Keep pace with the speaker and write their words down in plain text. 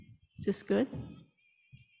Is this good?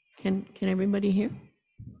 Can everybody hear?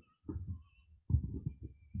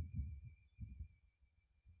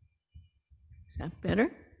 Is that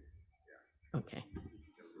better? Okay.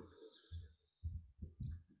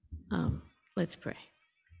 Let's pray.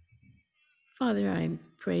 Father, I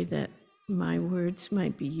pray that my words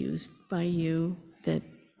might be used by you, that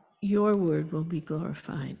your word will be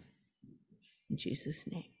glorified. In Jesus'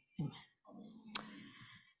 name, amen.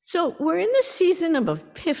 So we're in the season of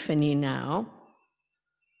Epiphany now,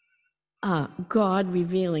 God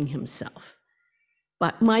revealing himself.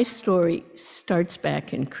 But my story starts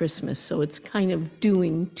back in Christmas, so it's kind of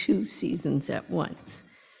doing two seasons at once,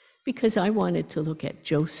 because I wanted to look at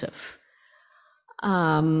Joseph.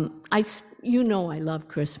 I love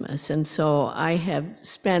Christmas, and so I have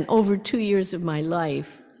spent over 2 years of my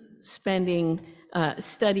life studying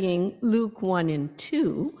Luke 1 and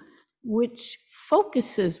 2, which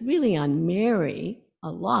focuses really on Mary a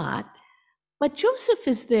lot, but Joseph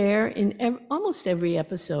is there in almost every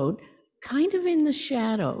episode, kind of in the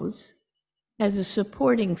shadows as a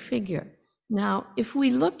supporting figure. Now, if we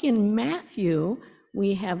look in Matthew,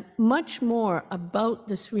 we have much more about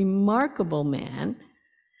this remarkable man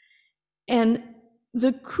and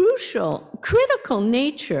the critical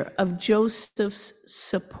nature of Joseph's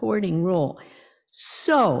supporting role.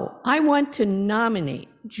 So I want to nominate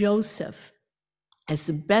Joseph as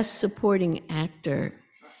the best supporting actor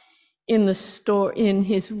in the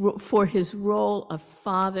story, for his role of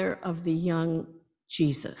father of the young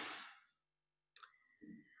Jesus.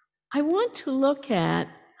 I want to look at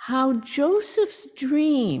how Joseph's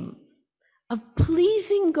dream of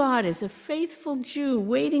pleasing God as a faithful Jew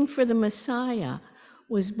waiting for the Messiah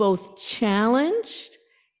was both challenged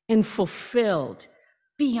and fulfilled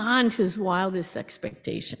beyond his wildest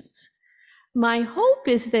expectations. My hope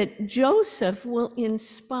is that Joseph will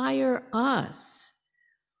inspire us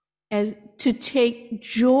to take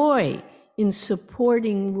joy in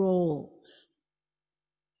supporting roles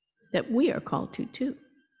that we are called to too.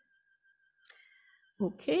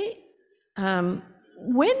 Okay.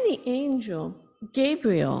 When the angel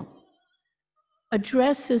Gabriel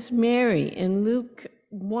addresses Mary in Luke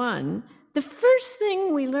 1, the first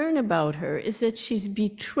thing we learn about her is that she's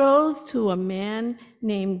betrothed to a man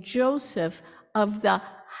named Joseph of the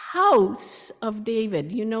house of David.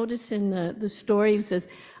 You notice in the story it says,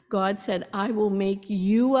 God said, I will make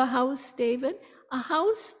you a house, David. A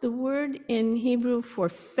house, the word in Hebrew for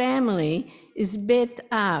family is Bet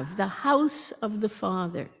Av, the house of the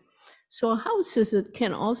father. So a house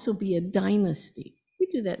can also be a dynasty. We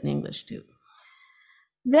do that in English too.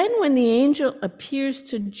 Then when the angel appears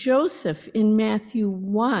to Joseph in Matthew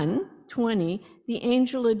 1:20, the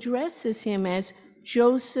angel addresses him as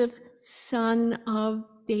Joseph, son of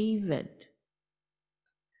David.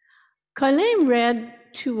 Colleen read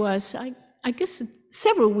to us, I guess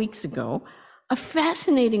several weeks ago, a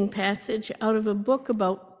fascinating passage out of a book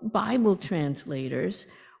about Bible translators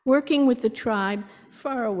working with the tribe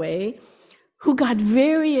far away, who got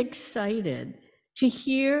very excited to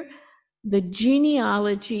hear the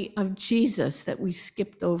genealogy of Jesus that we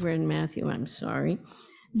skipped over in Matthew, I'm sorry.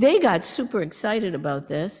 They got super excited about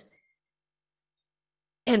this.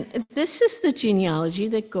 And this is the genealogy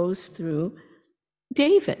that goes through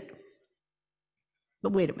David.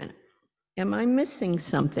 But wait a minute, am I missing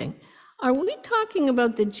something? Are we talking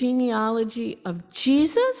about the genealogy of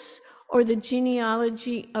Jesus or the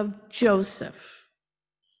genealogy of Joseph?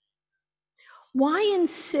 Why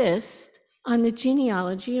insist on the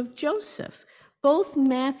genealogy of Joseph? Both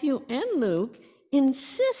Matthew and Luke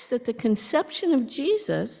insist that the conception of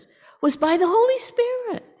Jesus was by the Holy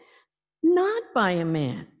Spirit, not by a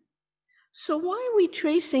man. So why are we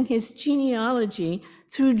tracing his genealogy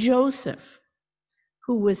through Joseph,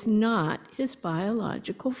 who was not his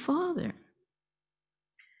biological father?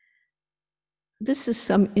 This is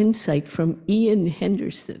some insight from Ian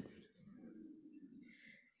Henderson.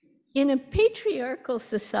 In a patriarchal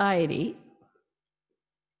society,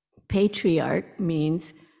 patriarch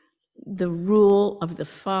means the rule of the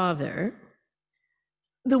father.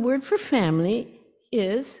 The word for family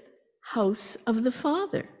is house of the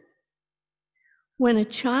father. When a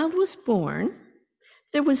child was born,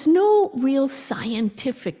 there was no real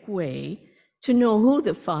scientific way to know who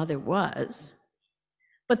the father was,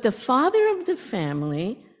 but the father of the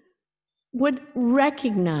family would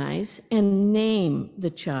recognize and name the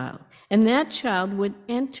child, and that child would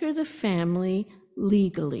enter the family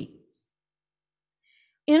legally.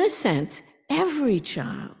 In a sense, every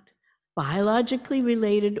child, biologically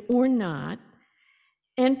related or not,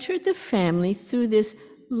 entered the family through this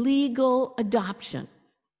legal adoption.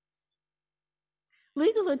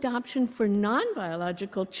 Legal adoption for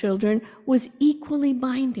non-biological children was equally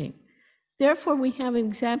binding. Therefore, we have an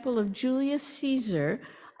example of Julius Caesar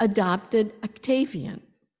adopted Octavian,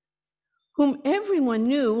 whom everyone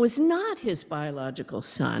knew was not his biological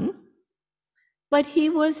son, but he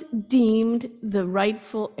was deemed the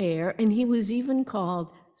rightful heir, and he was even called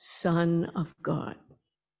Son of God.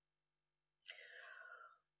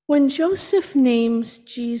 When Joseph names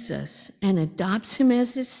Jesus and adopts him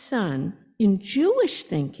as his son, in Jewish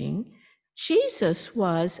thinking, Jesus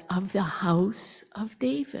was of the house of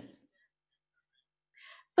David.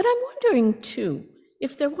 But I'm wondering, too,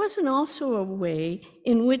 if there wasn't also a way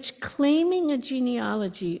in which claiming a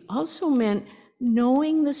genealogy also meant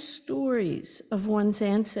knowing the stories of one's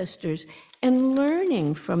ancestors and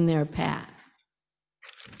learning from their path.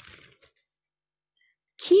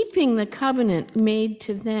 Keeping the covenant made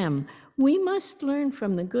to them, we must learn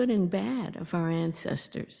from the good and bad of our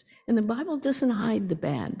ancestors. And the Bible doesn't hide the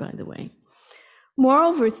bad, by the way.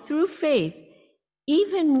 Moreover, through faith,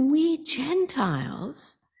 even we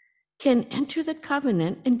Gentiles can enter the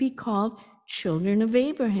covenant and be called children of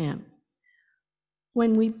Abraham.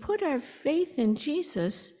 When we put our faith in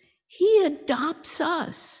Jesus, he adopts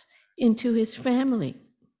us into his family.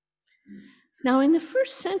 Now, in the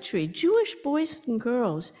first century, Jewish boys and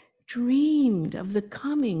girls dreamed of the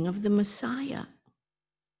coming of the Messiah,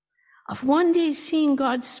 of one day seeing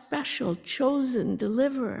God's special, chosen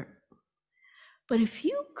deliverer. But if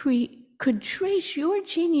you could trace your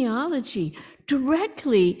genealogy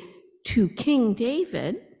directly to King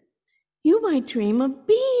David, you might dream of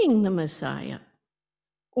being the Messiah,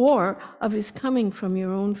 or of his coming from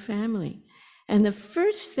your own family. And the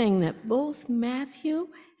first thing that both Matthew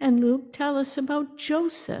and Luke tell us about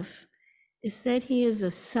Joseph is that he is a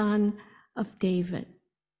son of David.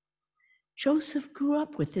 Joseph grew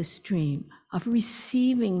up with this dream of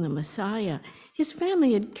receiving the Messiah. His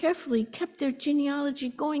family had carefully kept their genealogy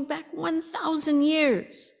going back 1,000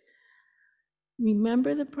 years.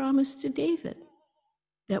 Remember the promise to David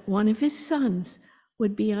that one of his sons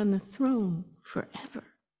would be on the throne forever.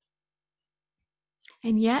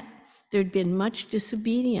 And yet, there'd been much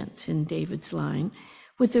disobedience in David's line,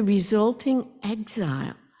 with the resulting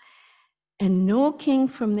exile, and no king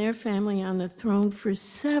from their family on the throne for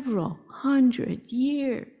several hundred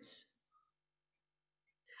years.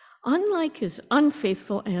 Unlike his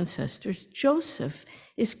unfaithful ancestors, Joseph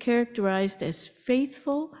is characterized as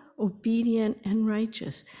faithful, obedient, and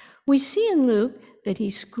righteous. We see in Luke that he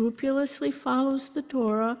scrupulously follows the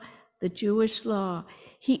Torah, the Jewish law.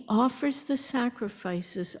 He offers the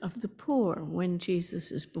sacrifices of the poor when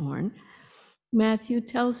Jesus is born. Matthew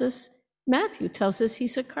tells us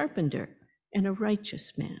he's a carpenter and a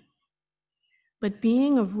righteous man. But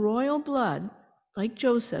being of royal blood, like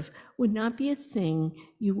Joseph, would not be a thing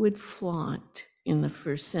you would flaunt in the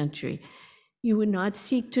first century. You would not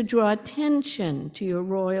seek to draw attention to your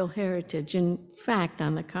royal heritage. In fact,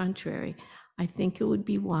 on the contrary, I think it would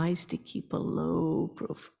be wise to keep a low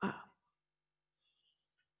profile.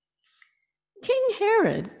 King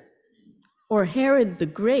Herod, or Herod the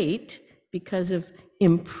Great, because of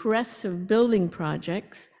impressive building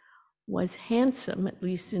projects, was handsome, at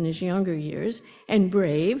least in his younger years, and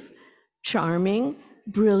brave, charming,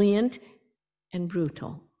 brilliant, and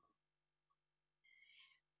brutal,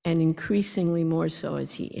 and increasingly more so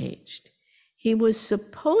as he aged. He was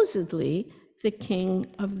supposedly the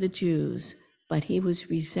king of the Jews, but he was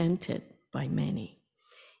resented by many.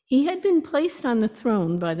 He had been placed on the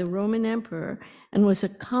throne by the Roman emperor and was a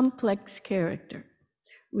complex character,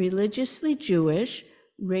 religiously Jewish,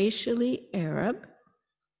 racially Arab,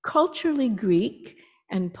 culturally Greek,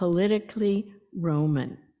 and politically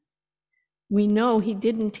Roman. We know he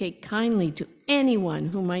didn't take kindly to anyone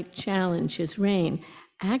who might challenge his reign.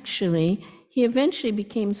 Actually, he eventually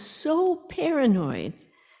became so paranoid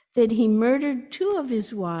that he murdered 2 of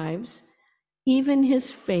his wives, even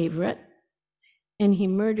his favorite, and he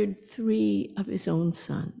murdered 3 of his own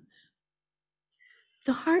sons.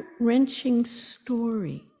 The heart-wrenching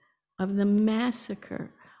story of the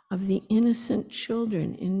massacre of the innocent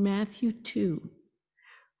children in Matthew 2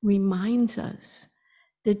 reminds us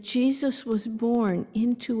that Jesus was born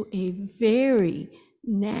into a very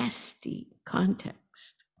nasty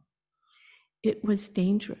context. It was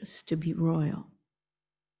dangerous to be royal.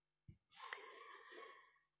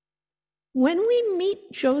 When we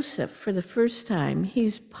meet Joseph for the first time,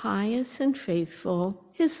 he's pious and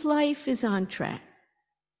faithful. His life is on track.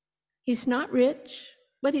 He's not rich,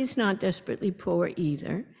 but he's not desperately poor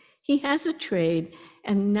either. He has a trade,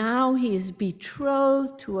 and now he is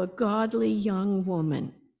betrothed to a godly young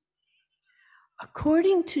woman.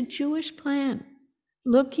 According to Jewish plan,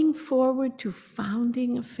 looking forward to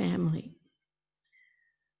founding a family.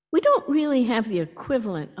 We don't really have the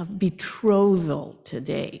equivalent of betrothal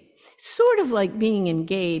today. Sort of like being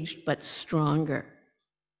engaged, but stronger.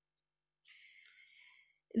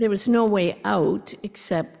 There was no way out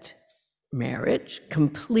except marriage,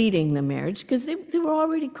 completing the marriage, because they were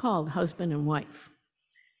already called husband and wife,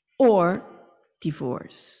 or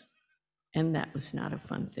divorce. And that was not a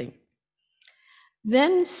fun thing.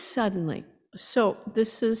 Then suddenly, so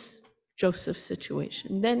this is Joseph's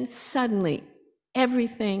situation. Then suddenly,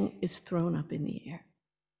 everything is thrown up in the air.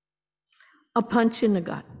 A punch in the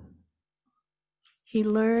gut. He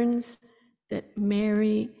learns that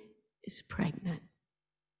Mary is pregnant,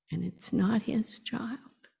 and it's not his child.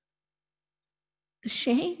 The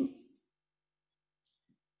shame,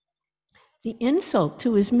 the insult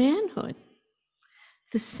to his manhood,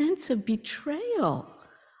 the sense of betrayal,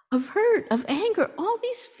 of hurt, of anger, all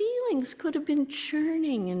these feelings could have been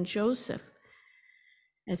churning in Joseph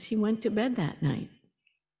as he went to bed that night.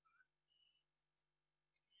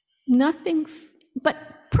 Nothing, but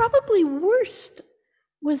probably worst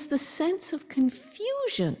was the sense of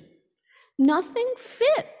confusion. Nothing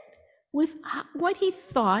fit with what he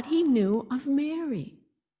thought he knew of Mary.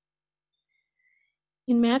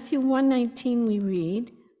 In Matthew 1:19 we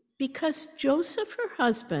read, because Joseph, her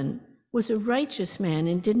husband, was a righteous man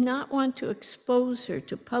and did not want to expose her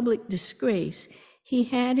to public disgrace, he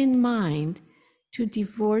had in mind to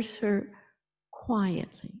divorce her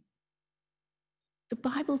quietly. The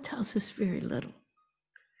Bible tells us very little.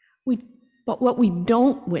 But what we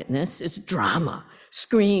don't witness is drama,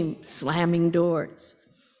 screams, slamming doors.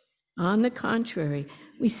 On the contrary,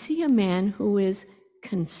 we see a man who is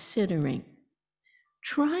considering,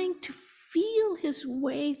 trying to feel his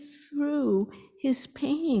way through his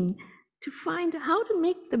pain to find how to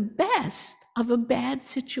make the best of a bad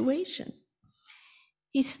situation.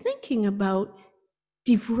 He's thinking about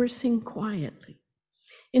divorcing quietly.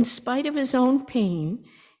 In spite of his own pain,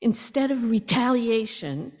 instead of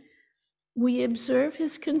retaliation, we observe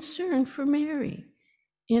his concern for Mary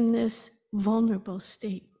in this vulnerable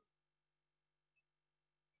state.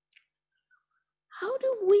 How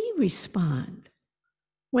do we respond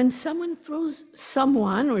when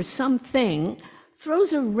someone or something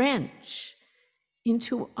throws a wrench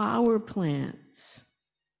into our plans?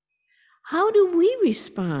 How do we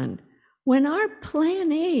respond when our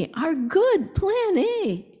plan A, our good plan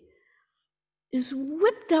A, is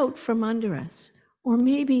whipped out from under us, or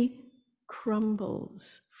maybe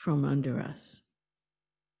crumbles from under us?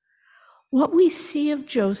 What we see of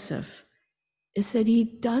Joseph is that he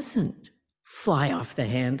doesn't fly off the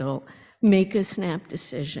handle, make a snap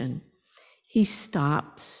decision. He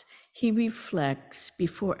stops, he reflects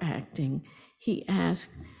before acting. He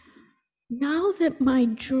asks, now that my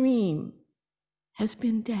dream has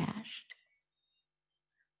been dashed,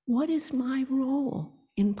 what is my role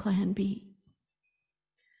in plan B?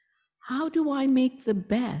 How do I make the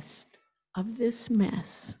best of this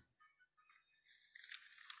mess?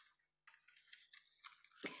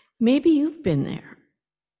 Maybe you've been there,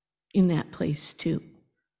 in that place too.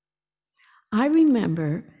 I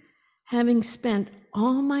remember having spent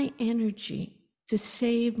all my energy to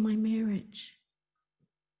save my marriage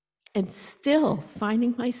and still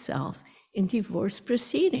finding myself in divorce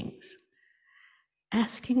proceedings,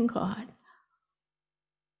 asking God,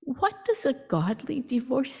 what does a godly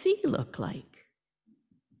divorcee look like?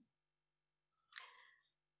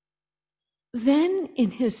 Then,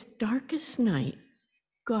 in his darkest night,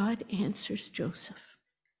 God answers Joseph.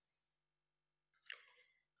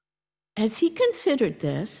 As he considered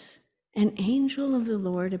this, an angel of the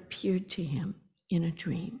Lord appeared to him in a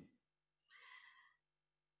dream.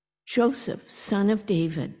 Joseph, son of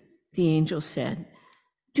David, the angel said,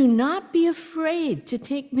 do not be afraid to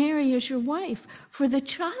take Mary as your wife, for the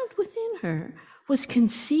child within her was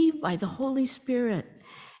conceived by the Holy Spirit,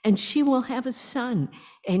 and she will have a son,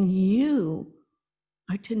 and you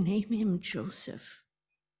are to name him Jesus,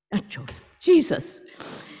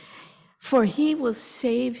 for he will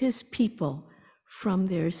save his people from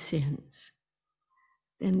their sins.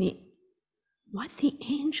 Then what the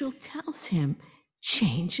angel tells him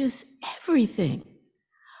changes everything.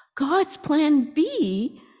 God's plan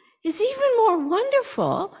B is even more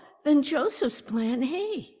wonderful than Joseph's plan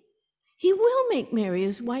A. He will make Mary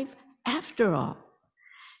his wife after all.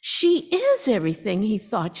 She is everything he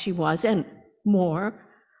thought she was and more.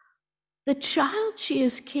 The child she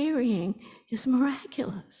is carrying is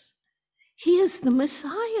miraculous. He is the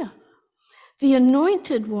Messiah, the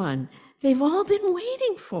anointed one they've all been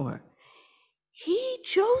waiting for. He,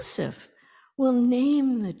 Joseph, will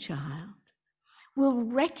name the child. will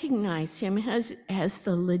recognize him as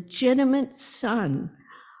the legitimate son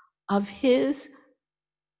of his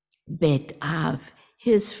Bet Av,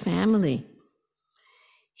 his family.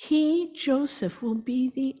 He, Joseph, will be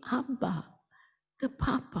the Abba, the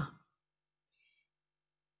Papa,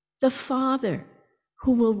 the father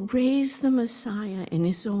who will raise the Messiah in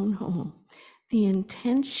his own home. The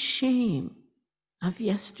intense shame of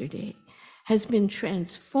yesterday has been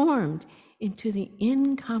transformed into the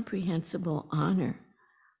incomprehensible honor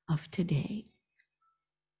of today.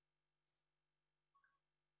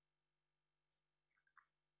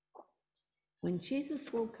 When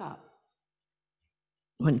Jesus woke up,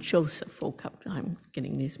 when Joseph woke up, I'm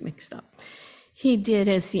getting these mixed up, he did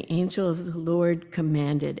as the angel of the Lord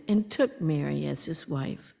commanded and took Mary as his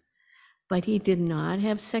wife. But he did not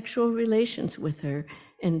have sexual relations with her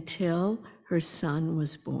until her son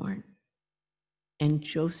was born. And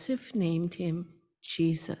Joseph named him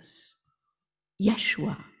Jesus,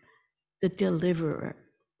 Yeshua, the deliverer.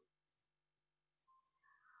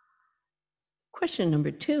 Question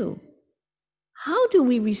number 2, how do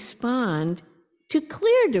we respond to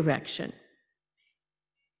clear direction?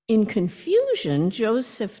 In confusion,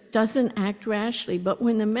 Joseph doesn't act rashly, but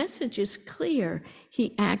when the message is clear,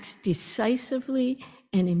 he acts decisively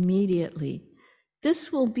and immediately.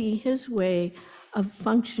 This will be his way of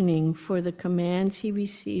functioning for the commands he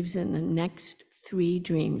receives in the next 3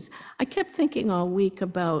 dreams. I kept thinking all week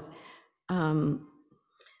about, I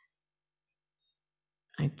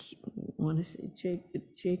want to say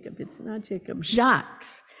Jacob, it's not Jacob, Jacques'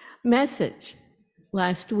 message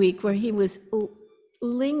last week where he was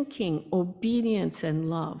linking obedience and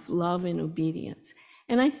love and obedience.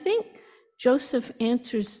 And I think Joseph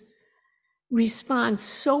responds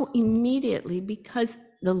so immediately because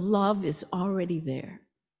the love is already there.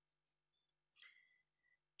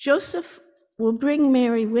 Joseph will bring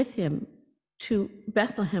Mary with him to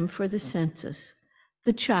Bethlehem for the census.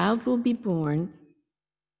 The child will be born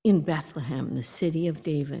in Bethlehem, the city of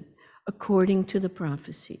David, according to the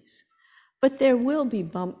prophecies. But there will be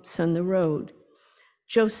bumps on the road.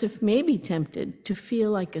 Joseph may be tempted to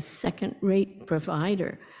feel like a second-rate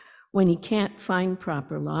provider when he can't find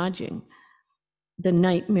proper lodging the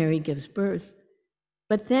night Mary gives birth.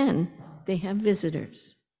 But then they have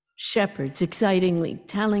visitors, shepherds excitingly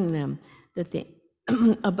telling them that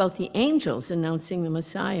about the angels announcing the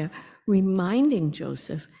Messiah, reminding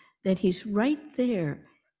Joseph that he's right there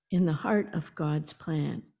in the heart of God's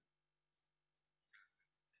plan.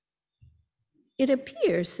 It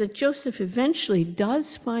appears that Joseph eventually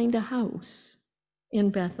does find a house in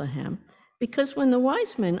Bethlehem, because when the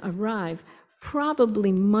wise men arrive,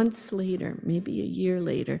 probably months later, maybe a year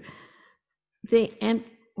later,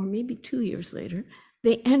 or maybe 2 years later,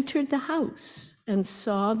 they entered the house and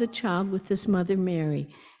saw the child with his mother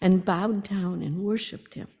Mary and bowed down and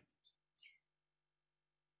worshiped him.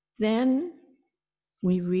 Then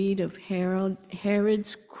we read of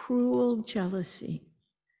Herod's cruel jealousy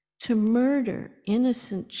to murder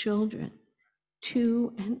innocent children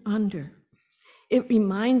 2 and under. It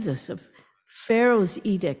reminds us of Pharaoh's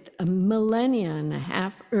edict a millennia and a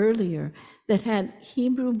half earlier that had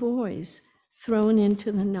Hebrew boys thrown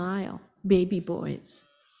into the Nile, baby boys.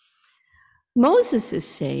 Moses is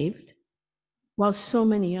saved, while so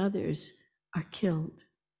many others are killed.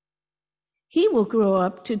 He will grow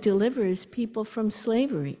up to deliver his people from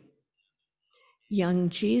slavery. Young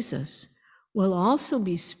Jesus will also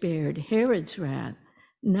be spared Herod's wrath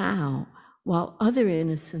now, while other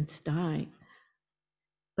innocents die.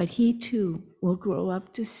 But he too will grow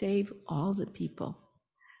up to save all the people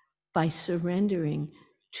by surrendering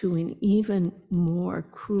to an even more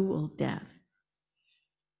cruel death.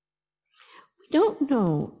 We don't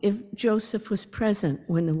know if Joseph was present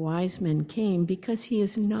when the wise men came because he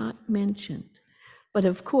is not mentioned. But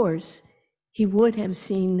of course, he would have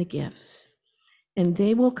seen the gifts, and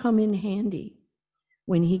they will come in handy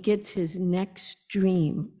when he gets his next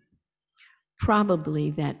dream, probably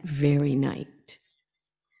that very night.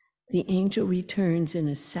 The angel returns in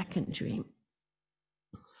a second dream.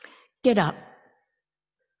 Get up,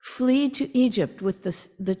 flee to Egypt with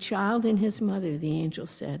the child and his mother, the angel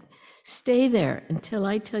said. Stay there until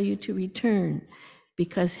I tell you to return,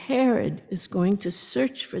 because Herod is going to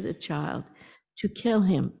search for the child to kill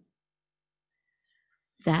him.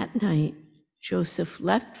 That night, Joseph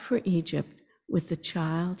left for Egypt with the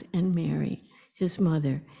child and Mary, his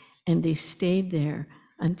mother, and they stayed there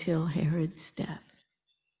until Herod's death.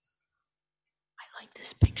 I like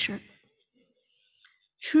this picture.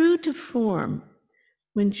 True to form,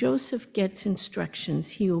 when Joseph gets instructions,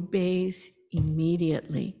 he obeys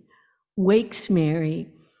immediately, wakes Mary,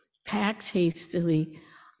 packs hastily,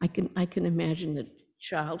 I can imagine the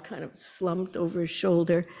child kind of slumped over his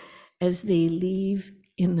shoulder as they leave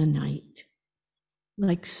in the night,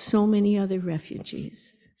 like so many other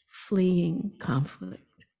refugees fleeing conflict.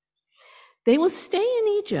 They will stay in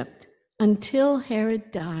Egypt until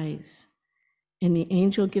Herod dies, and the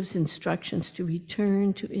angel gives instructions to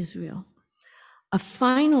return to Israel. A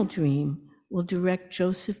final dream will direct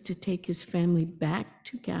Joseph to take his family back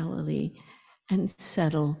to Galilee and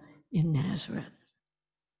settle in Nazareth.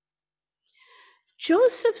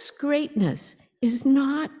 Joseph's greatness is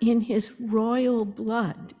not in his royal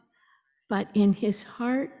blood, but in his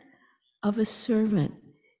heart of a servant,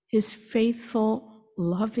 his faithful,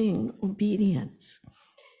 loving obedience.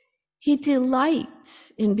 He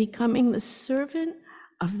delights in becoming the servant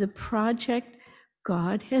of the project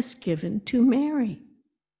God has given to Mary,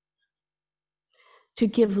 to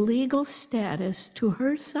give legal status to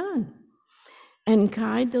her son and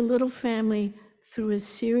guide the little family through a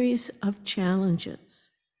series of challenges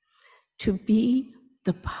to be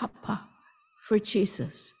the papa for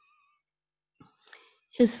Jesus.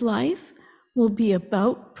 His life will be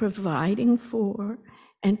about providing for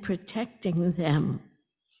and protecting them,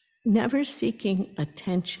 never seeking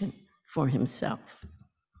attention for himself.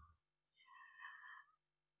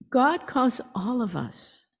 God calls all of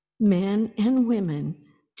us, men and women,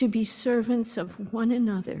 to be servants of one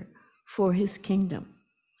another for his kingdom.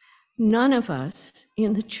 None of us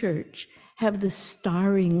in the church have the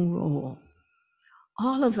starring role.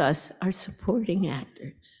 All of us are supporting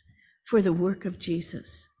actors for the work of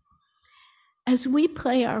Jesus. As we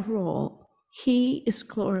play our role, he is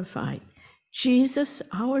glorified. Jesus,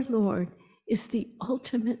 our Lord, is the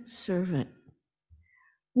ultimate servant.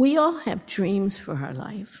 We all have dreams for our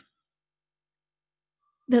life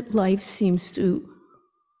that life seems to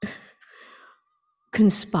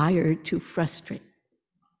conspire to frustrate.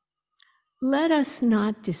 Let us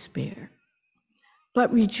not despair,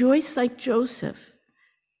 but rejoice like Joseph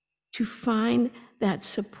to find that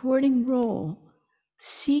supporting role,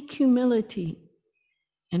 seek humility,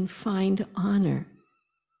 and find honor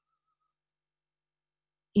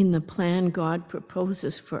in the plan God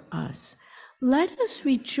proposes for us. Let us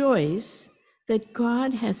rejoice that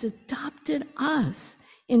God has adopted us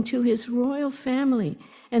into his royal family,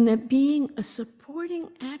 and that being a supporting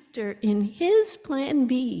actor in his plan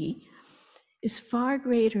B is far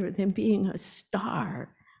greater than being a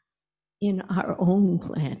star in our own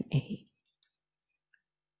plan A.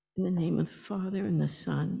 In the name of the Father, and the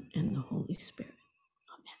Son, and the Holy Spirit.